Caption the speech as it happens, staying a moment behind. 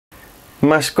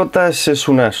Mascotas es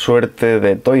una suerte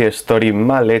de Toy Story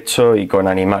mal hecho y con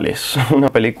animales. Una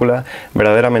película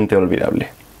verdaderamente olvidable.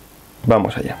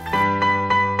 Vamos allá.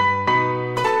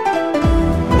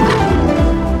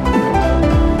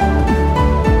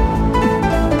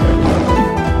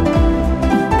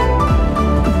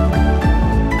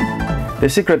 The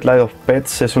Secret Life of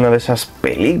Pets es una de esas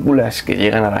películas que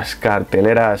llegan a las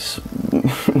carteleras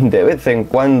de vez en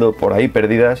cuando por ahí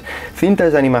perdidas,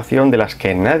 cintas de animación de las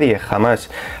que nadie jamás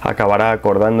acabará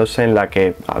acordándose, en la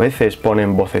que a veces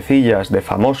ponen vocecillas de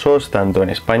famosos tanto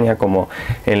en España como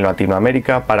en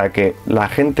Latinoamérica para que la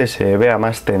gente se vea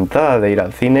más tentada de ir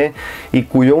al cine y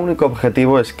cuyo único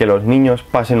objetivo es que los niños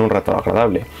pasen un rato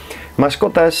agradable.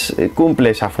 Mascotas cumple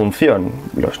esa función.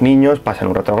 Los niños pasan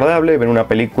un rato agradable, ven una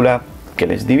película que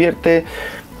les divierte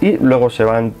y luego se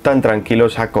van tan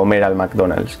tranquilos a comer al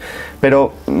McDonald's.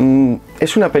 Pero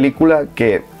es una película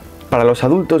que para los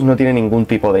adultos no tiene ningún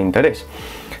tipo de interés.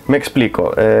 Me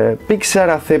explico. Pixar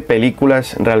hace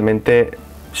películas realmente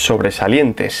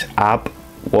sobresalientes. Up,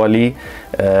 Wall-E,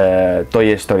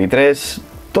 Toy Story 3,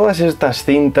 todas estas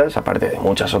cintas, aparte de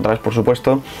muchas otras por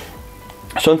supuesto,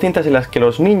 son cintas en las que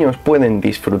los niños pueden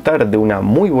disfrutar de una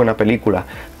muy buena película,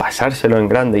 pasárselo en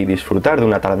grande y disfrutar de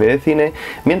una tarde de cine,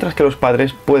 mientras que los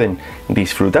padres pueden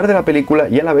disfrutar de la película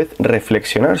y a la vez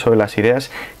reflexionar sobre las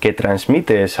ideas que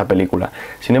transmite esa película.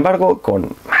 Sin embargo,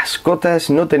 con Mascotas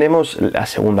no tenemos la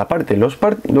segunda parte. Los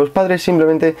padres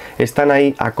simplemente están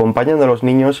ahí acompañando a los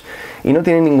niños y no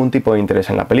tienen ningún tipo de interés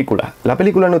en la película. La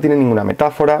película no tiene ninguna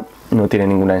metáfora, no tiene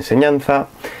ninguna enseñanza,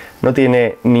 no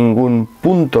tiene ningún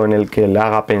punto en el que le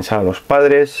haga pensar a los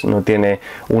padres, no tiene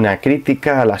una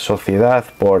crítica a la sociedad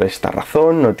por esta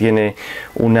razón, no tiene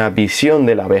una visión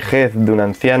de la vejez de un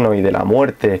anciano y de la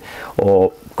muerte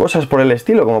o cosas por el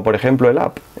estilo, como por ejemplo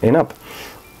en Up.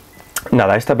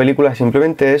 Nada, esta película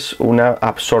simplemente es una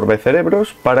absorbe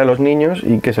cerebros para los niños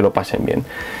y que se lo pasen bien.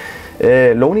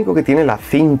 Lo único que tiene la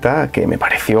cinta, que me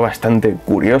pareció bastante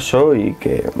curioso y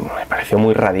que me pareció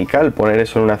muy radical poner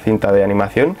eso en una cinta de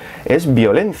animación, es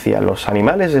violencia. Los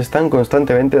animales están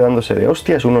constantemente dándose de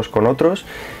hostias unos con otros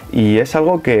y es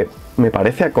algo que me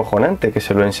parece acojonante que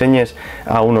se lo enseñes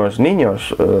a unos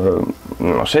niños.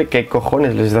 No sé qué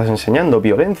cojones les estás enseñando.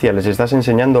 Violencia, les estás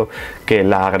enseñando que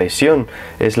la agresión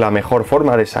es la mejor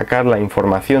forma de sacar la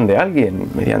información de alguien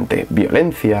mediante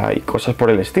violencia y cosas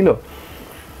por el estilo.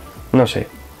 No sé,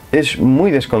 es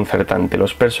muy desconcertante.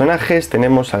 Los personajes,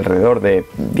 tenemos alrededor de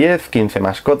 10-15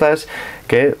 mascotas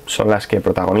que son las que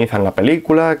protagonizan la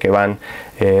película, que van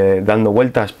dando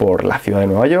vueltas por la ciudad de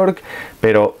Nueva York,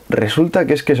 pero resulta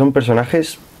que son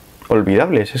personajes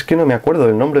olvidables. Es que no me acuerdo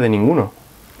del nombre de ninguno.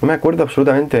 No me acuerdo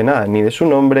absolutamente de nada, ni de su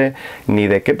nombre, ni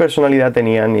de qué personalidad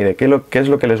tenían, ni de qué es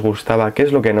lo que les gustaba, qué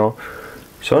es lo que no.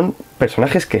 Son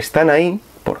personajes que están ahí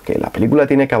porque la película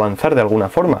tiene que avanzar de alguna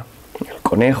forma. El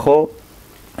conejo,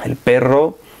 el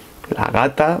perro, la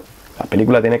gata, la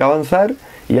película tiene que avanzar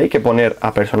y hay que poner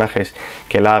a personajes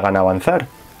que la hagan avanzar.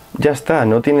 Ya está,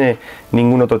 no tiene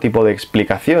ningún otro tipo de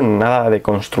explicación, nada de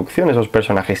construcción esos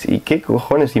personajes. ¿Y qué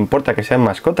cojones importa que sean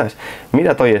mascotas?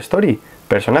 Mira Toy Story,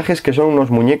 personajes que son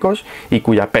unos muñecos y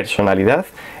cuya personalidad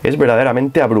es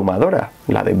verdaderamente abrumadora.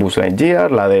 La de Buzz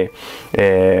Lightyear, la de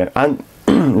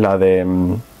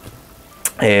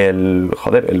el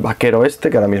vaquero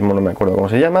este, que ahora mismo no me acuerdo cómo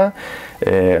se llama.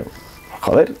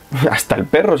 Hasta el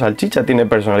perro salchicha tiene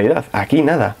personalidad. Aquí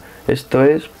nada. Esto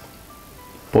es,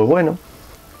 pues bueno,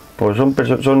 pues son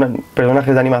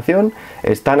personajes de animación,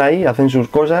 están ahí, hacen sus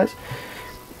cosas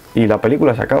y la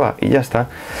película se acaba y ya está.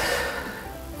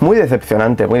 Muy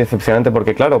decepcionante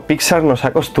porque claro, Pixar nos ha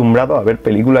acostumbrado a ver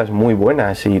películas muy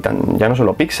buenas y ya no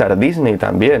solo Pixar, Disney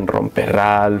también,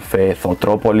 Ralph,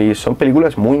 Zootrópolis, son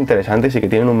películas muy interesantes y que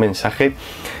tienen un mensaje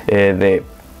de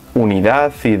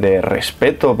unidad y de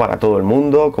respeto para todo el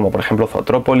mundo, como por ejemplo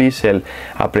Zootrópolis, el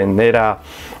aprender a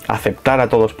aceptar a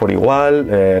todos por igual,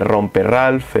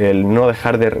 Ralph, el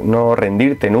no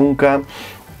rendirte nunca,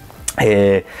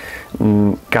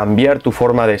 cambiar tu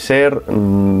forma de ser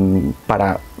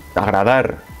para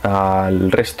agradar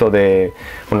al resto de...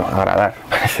 Bueno, agradar,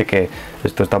 parece que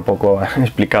esto está un poco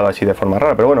explicado así de forma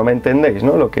rara, pero bueno, me entendéis,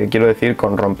 ¿no? Lo que quiero decir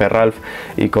con Ralph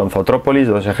y con Zootrópolis,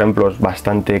 dos ejemplos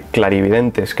bastante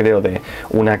clarividentes, creo, de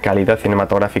una calidad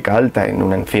cinematográfica alta en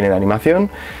un cine de animación,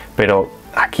 pero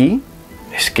aquí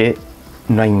es que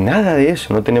no hay nada de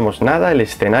eso, no tenemos nada. El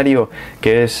escenario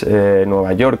que es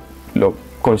Nueva York lo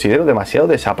considero demasiado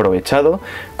desaprovechado,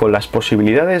 con las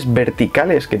posibilidades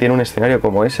verticales que tiene un escenario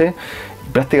como ese.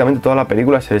 Prácticamente toda la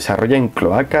película se desarrolla en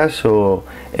cloacas o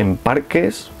en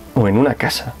parques o en una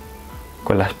casa,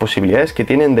 con las posibilidades que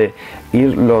tienen de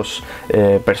ir los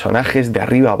personajes de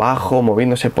arriba abajo,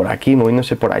 moviéndose por aquí,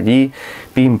 moviéndose por allí,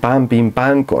 pim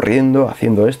pam, corriendo,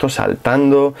 haciendo esto,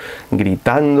 saltando,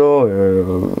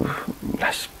 gritando,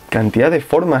 las cantidad de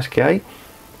formas que hay,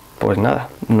 pues nada,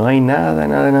 no hay nada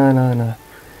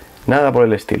por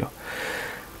el estilo.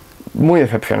 Muy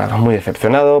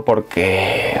decepcionado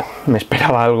porque me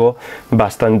esperaba algo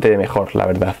bastante mejor, la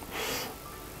verdad.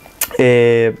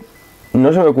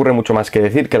 No se me ocurre mucho más que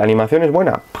decir. ¿Que la animación es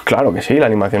buena? Pues claro que sí, la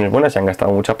animación es buena, se han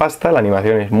gastado mucha pasta, la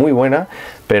animación es muy buena,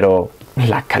 pero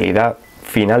la calidad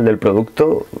final del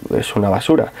producto es una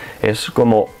basura. Es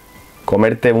como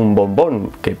comerte un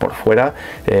bombón que por fuera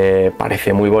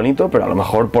parece muy bonito, pero a lo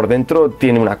mejor por dentro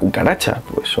tiene una cucaracha.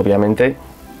 Pues obviamente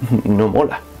no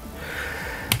mola.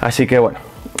 Así que bueno,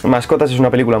 Mascotas es una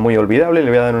película muy olvidable, le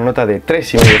voy a dar una nota de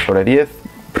 3,5 sobre 10.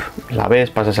 La ves,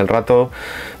 pasas el rato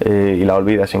y la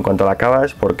olvidas en cuanto la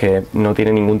acabas porque no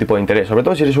tiene ningún tipo de interés. Sobre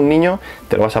todo si eres un niño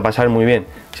te lo vas a pasar muy bien.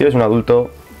 Si eres un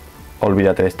adulto,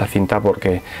 olvídate de esta cinta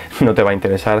porque no te va a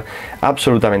interesar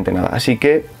absolutamente nada. Así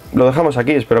que lo dejamos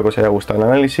aquí, espero que os haya gustado el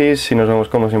análisis y nos vemos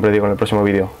como siempre digo en el próximo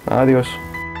vídeo. Adiós.